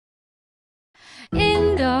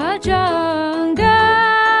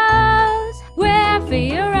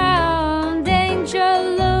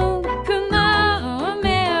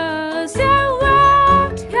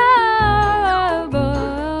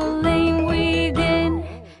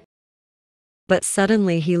But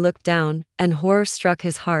suddenly he looked down, and horror struck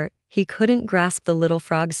his heart. He couldn't grasp the little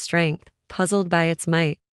frog's strength, puzzled by its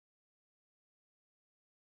might.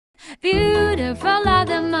 Beautiful are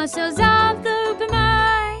the muscles of the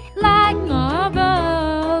Puma, like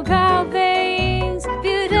marble curved veins.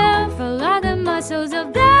 Beautiful are the muscles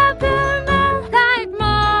of the Puma, like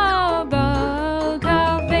marble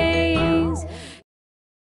curved veins.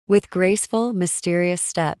 With graceful, mysterious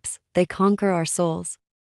steps, they conquer our souls.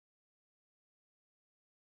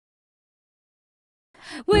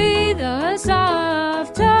 With a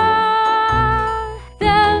soft toe,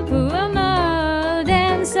 the Puma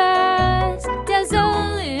dances,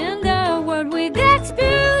 dazzle in the world with its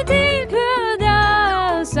beauty, with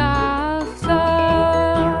a soft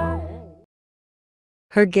toe.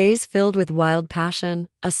 Her gaze filled with wild passion,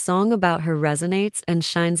 a song about her resonates and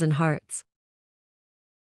shines in hearts.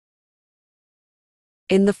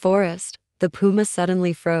 In the forest, the puma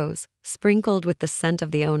suddenly froze, sprinkled with the scent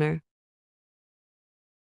of the owner.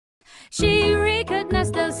 She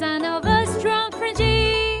recognized the sign of a strong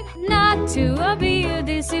friendship, not to be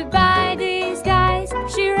deceived by disguise.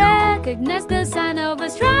 She recognized the sign of a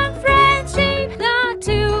strong friendship, not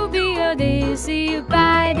to be deceived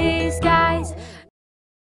by disguise.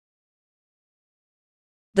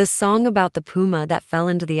 The song about the puma that fell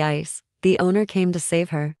into the ice, the owner came to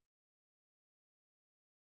save her.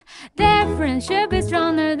 Their friendship is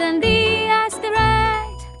stronger than the ice direct.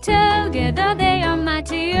 Together they are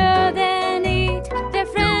mightier than it. Their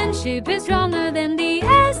friendship is stronger than the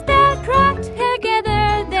ice that cracked.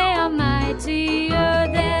 Together they are mightier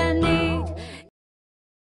than it.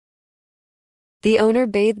 The owner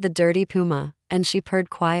bathed the dirty puma, and she purred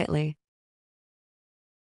quietly.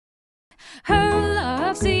 Her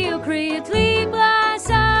love secretly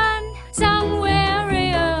blossomed somewhere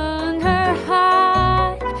in her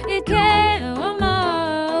heart. It came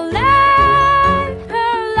alive.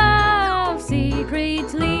 Her love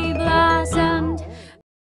secretly blossomed.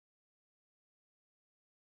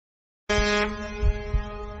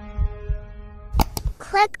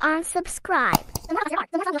 Click on subscribe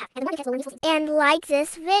and like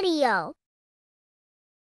this video.